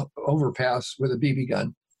on the overpass with a BB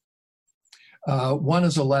gun. One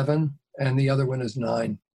is 11 and the other one is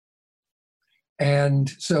 9. And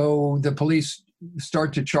so the police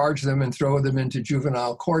start to charge them and throw them into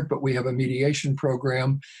juvenile court, but we have a mediation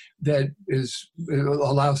program that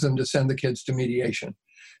allows them to send the kids to mediation.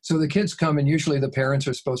 So the kids come, and usually the parents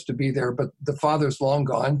are supposed to be there, but the father's long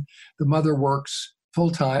gone. The mother works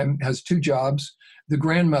full-time, has 2 jobs. The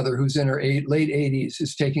grandmother, who's in her late 80s,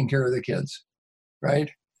 is taking care of the kids, right?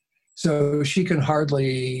 So she can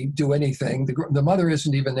hardly do anything. The mother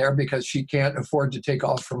isn't even there because she can't afford to take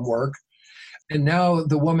off from work. And now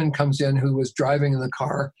the woman comes in who was driving in the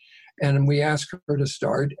car, and we ask her to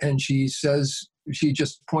start, and she says, she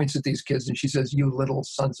just points at these kids and she says, "You little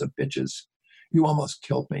sons of bitches, you almost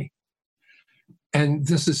killed me." And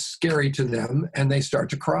this is scary to them, and they start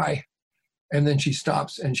to cry. And then she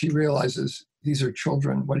stops and she realizes, these are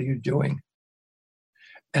children, what are you doing?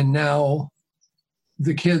 And now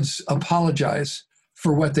the kids apologize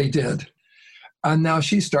for what they did. And now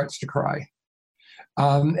she starts to cry.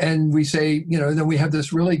 And we say, then we have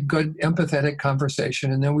this really good empathetic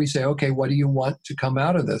conversation. And then we say, okay, what do you want to come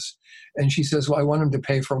out of this? And she says, well, I want them to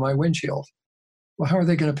pay for my windshield. Well, how are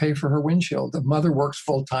they going to pay for her windshield? The mother works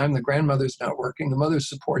full time. The grandmother's not working. The mother's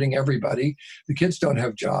supporting everybody. The kids don't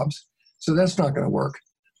have jobs. So that's not going to work.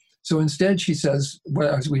 So instead, she says,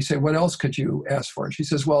 as we say, what else could you ask for? She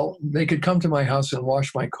says, well, they could come to my house and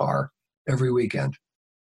wash my car every weekend.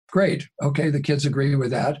 Great. Okay, the kids agree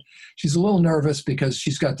with that. She's a little nervous because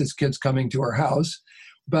she's got these kids coming to her house,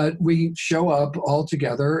 but we show up all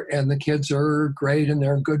together and the kids are great and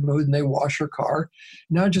they're in good mood and they wash her car.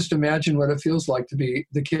 Now just imagine what it feels like to be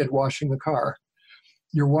the kid washing the car.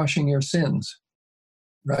 You're washing your sins,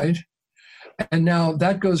 right? And now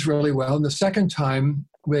that goes really well. And the second time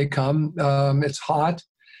they come, it's hot.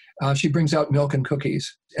 She brings out milk and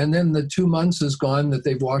cookies. And then the 2 months is gone that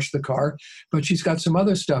they've washed the car, but she's got some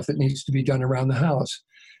other stuff that needs to be done around the house.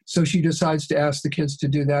 So she decides to ask the kids to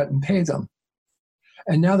do that and pay them.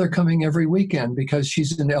 And now they're coming every weekend because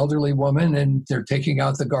she's an elderly woman and they're taking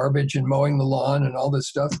out the garbage and mowing the lawn and all this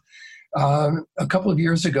stuff. A couple of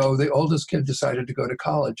years ago, the oldest kid decided to go to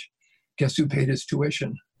college. Guess who paid his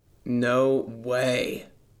tuition? No way.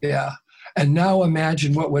 Yeah. And now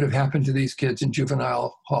imagine what would have happened to these kids in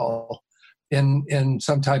juvenile hall, in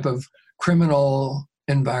some type of criminal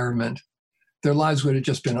environment. Their lives would have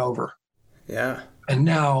just been over. Yeah. And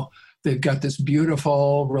now they've got this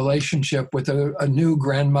beautiful relationship with a new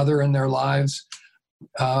grandmother in their lives.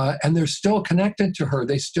 And they're still connected to her.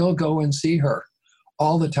 They still go and see her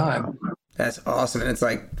all the time. That's awesome. And it's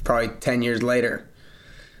like probably 10 years later.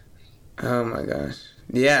 Oh my gosh.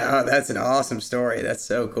 Yeah, that's an awesome story. That's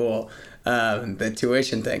so cool. The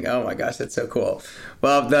tuition thing. Oh my gosh, that's so cool.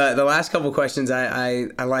 Well, the last couple of questions I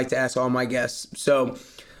like to ask all my guests. So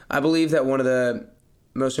I believe that one of the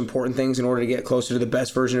most important things in order to get closer to the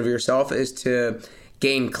best version of yourself is to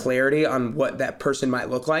gain clarity on what that person might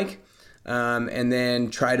look like. And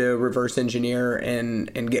then try to reverse engineer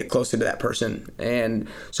and get closer to that person. And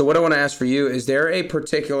so what I want to ask for you, is there a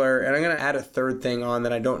particular, and I'm going to add a third thing on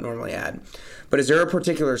that I don't normally add, but is there a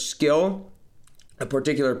particular skill, a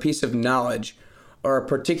particular piece of knowledge, or a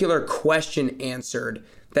particular question answered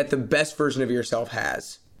that the best version of yourself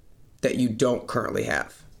has that you don't currently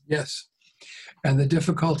have? Yes. And the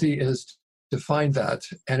difficulty is to find that.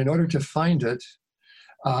 And in order to find it,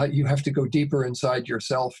 you have to go deeper inside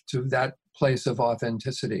yourself to that place of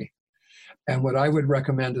authenticity. And what I would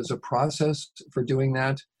recommend as a process for doing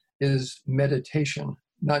that is meditation,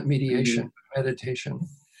 not mediation, but meditation.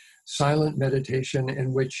 Silent meditation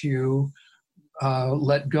in which you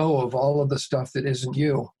let go of all of the stuff that isn't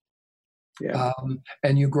you. Yeah.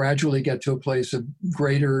 And you gradually get to a place of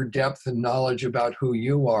greater depth and knowledge about who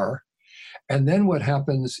you are. And then what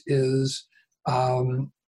happens is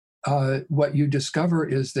what you discover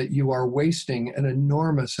is that you are wasting an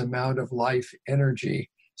enormous amount of life energy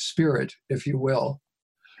spirit, if you will,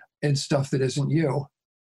 in stuff that isn't you.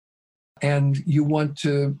 And you want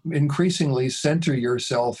to increasingly center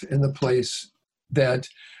yourself in the place that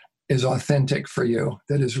is authentic for you,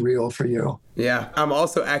 that is real for you. Yeah. I'm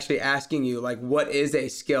also actually asking you, like, what is a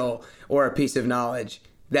skill or a piece of knowledge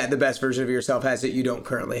that the best version of yourself has that you don't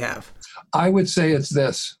currently have? I would say it's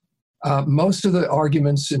this. Most of the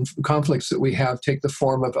arguments and conflicts that we have take the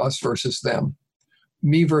form of us versus them,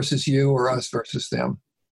 me versus you, or us versus them.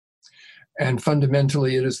 And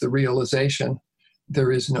fundamentally, it is the realization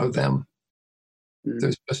there is no them.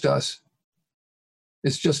 There's just us.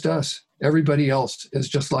 It's just us. Everybody else is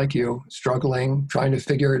just like you, struggling, trying to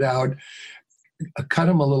figure it out. Cut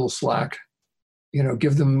them a little slack.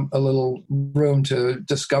 Give them a little room to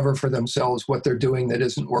discover for themselves what they're doing that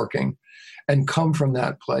isn't working, and come from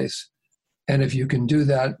that place. And if you can do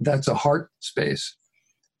that, that's a heart space.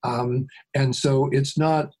 And so it's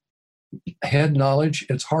not head knowledge,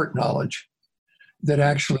 it's heart knowledge that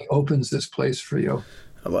actually opens this place for you.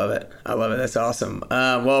 I love it. That's awesome.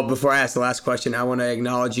 Well, before I ask the last question, I want to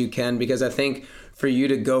acknowledge you, Ken, because I think for you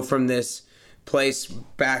to go from this place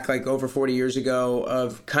back like over 40 years ago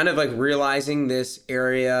of kind of like realizing this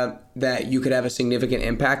area that you could have a significant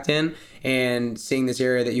impact in, and seeing this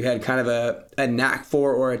area that you had kind of a knack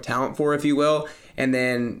for, or a talent for, if you will, and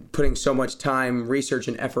then putting so much time, research,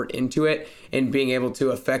 and effort into it, and being able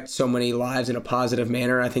to affect so many lives in a positive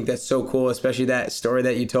manner. I think that's so cool, especially that story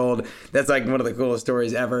that you told. That's like one of the coolest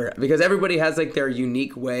stories ever, because everybody has like their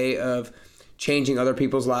unique way of changing other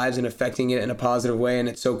people's lives and affecting it in a positive way. And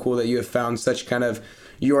it's so cool that you have found such kind of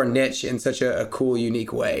your niche in such a cool,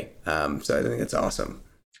 unique way. So I think that's awesome.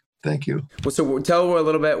 Thank you. Well, so tell a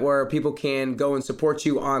little bit where people can go and support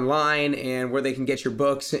you online, and where they can get your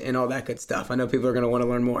books and all that good stuff. I know people are going to want to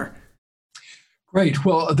learn more. Great.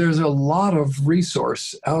 Well, there's a lot of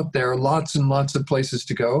resource out there, lots and lots of places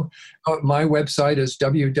to go. My website is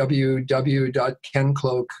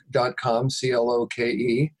www.kencloke.com,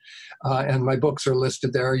 CLOKE, and my books are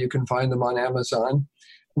listed there. You can find them on Amazon.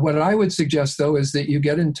 What I would suggest, though, is that you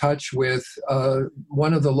get in touch with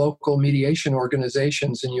one of the local mediation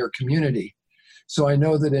organizations in your community. So I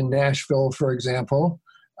know that in Nashville, for example,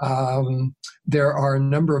 there are a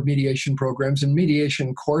number of mediation programs and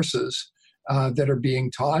mediation courses that are being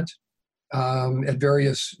taught at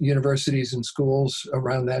various universities and schools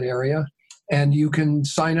around that area. And you can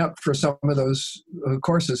sign up for some of those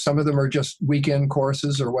courses. Some of them are just weekend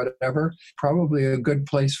courses or whatever. Probably a good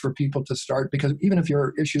place for people to start, because even if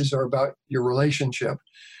your issues are about your relationship,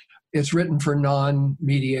 it's written for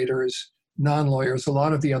non-mediators, non-lawyers. A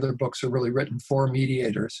lot of the other books are really written for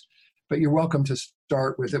mediators. But you're welcome to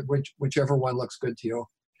start with it, whichever one looks good to you.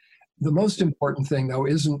 The most important thing, though,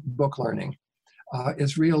 isn't book learning.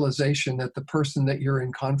 It's realization that the person that you're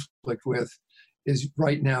in conflict with is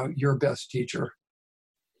right now your best teacher.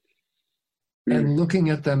 And looking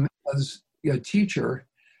at them as a teacher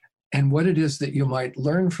and what it is that you might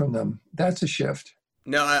learn from them, that's a shift.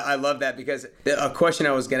 No, I love that, because a question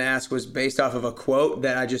I was going to ask was based off of a quote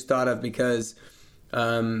that I just thought of because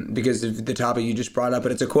of the topic you just brought up.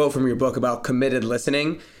 But it's a quote from your book about committed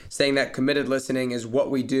listening, saying that committed listening is what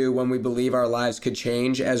we do when we believe our lives could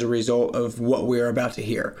change as a result of what we're about to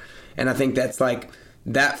hear. And I think that's like,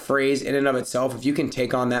 that phrase in and of itself, if you can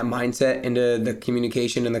take on that mindset into the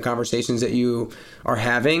communication and the conversations that you are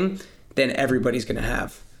having, then everybody's going to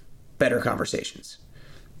have better conversations.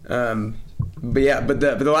 But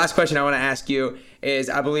the last question I want to ask you is,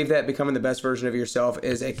 I believe that becoming the best version of yourself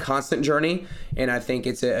is a constant journey, and I think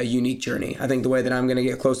it's a unique journey. I think the way that I'm going to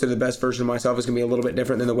get close to the best version of myself is going to be a little bit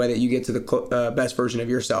different than the way that you get to the best version of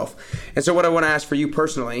yourself. And so what I want to ask for you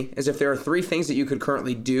personally is if there are 3 things that you could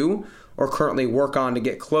currently do or currently work on to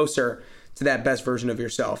get closer to that best version of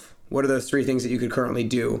yourself. What are those 3 things that you could currently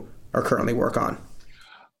do or currently work on?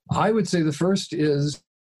 I would say the first is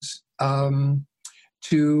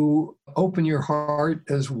to open your heart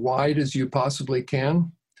as wide as you possibly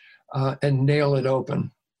can and nail it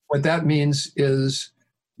open. What that means is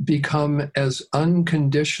become as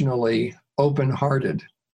unconditionally open-hearted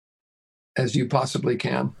as you possibly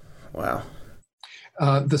can. Wow.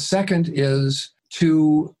 The second is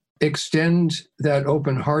to extend that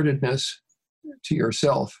open-heartedness to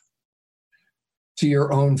yourself, to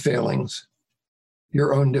your own failings,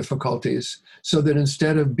 your own difficulties, so that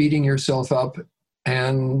instead of beating yourself up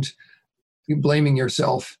and blaming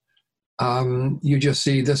yourself, you just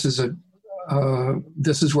see this is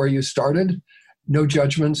where you started, no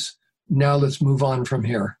judgments, now let's move on from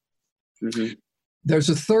here. Mm-hmm. There's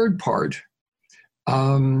a third part,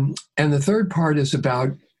 and the third part is about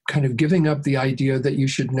kind of giving up the idea that you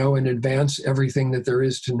should know in advance everything that there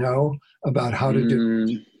is to know about how to do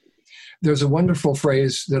it. There's a wonderful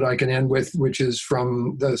phrase that I can end with, which is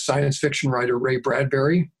from the science fiction writer Ray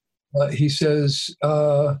Bradbury. He says,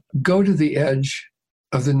 go to the edge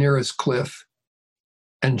of the nearest cliff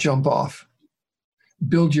and jump off.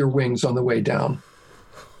 Build your wings on the way down.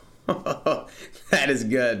 That is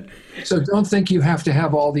good. So don't think you have to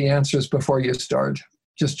have all the answers before you start.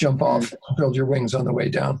 Just jump off, build your wings on the way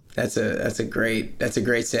down. That's a great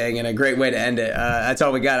saying and a great way to end it. That's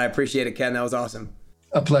all we got. I appreciate it, Ken. That was awesome.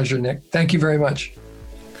 A pleasure, Nick. Thank you very much.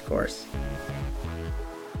 Of course.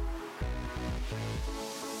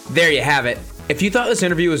 There you have it. If you thought this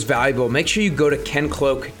interview was valuable, make sure you go to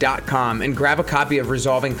kencloak.com and grab a copy of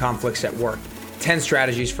Resolving Conflicts at Work, 10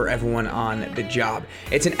 strategies for everyone on the job.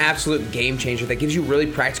 It's an absolute game changer that gives you really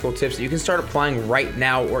practical tips that you can start applying right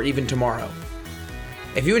now or even tomorrow.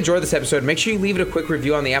 If you enjoyed this episode, make sure you leave it a quick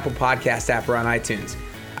review on the Apple Podcast app or on iTunes.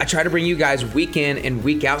 I try to bring you guys week in and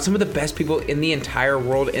week out some of the best people in the entire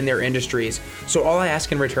world in their industries. So all I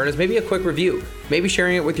ask in return is maybe a quick review, maybe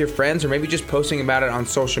sharing it with your friends, or maybe just posting about it on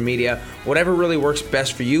social media, whatever really works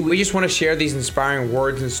best for you. We just want to share these inspiring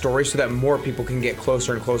words and stories so that more people can get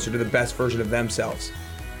closer and closer to the best version of themselves.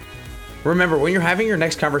 Remember, when you're having your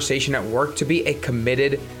next conversation at work, to be a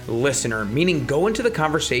committed listener, meaning go into the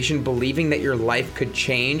conversation believing that your life could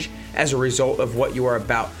change as a result of what you are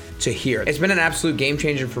about to hear. It's been an absolute game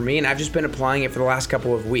changer for me, and I've just been applying it for the last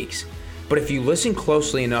couple of weeks. But if you listen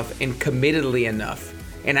closely enough and committedly enough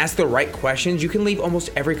and ask the right questions, you can leave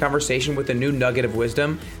almost every conversation with a new nugget of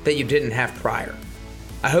wisdom that you didn't have prior.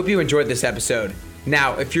 I hope you enjoyed this episode.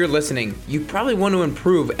 Now, if you're listening, you probably want to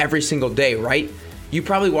improve every single day, right? You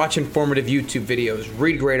probably watch informative YouTube videos,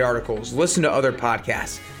 read great articles, listen to other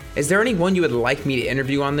podcasts. Is there anyone you would like me to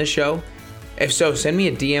interview on this show? If so, send me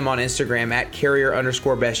a DM on Instagram at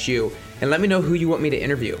carrier_bestyou and let me know who you want me to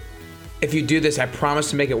interview. If you do this, I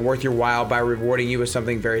promise to make it worth your while by rewarding you with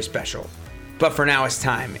something very special. But for now, it's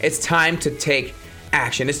time. It's time to take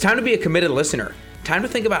action. It's time to be a committed listener. Time to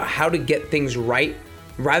think about how to get things right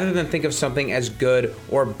rather than think of something as good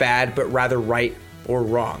or bad, but rather right or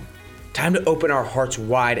wrong. Time to open our hearts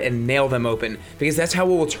wide and nail them open, because that's how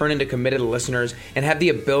we will turn into committed listeners and have the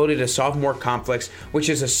ability to solve more conflicts, which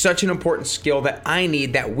is such an important skill that I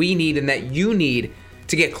need, that we need, and that you need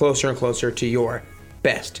to get closer and closer to your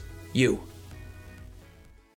best you.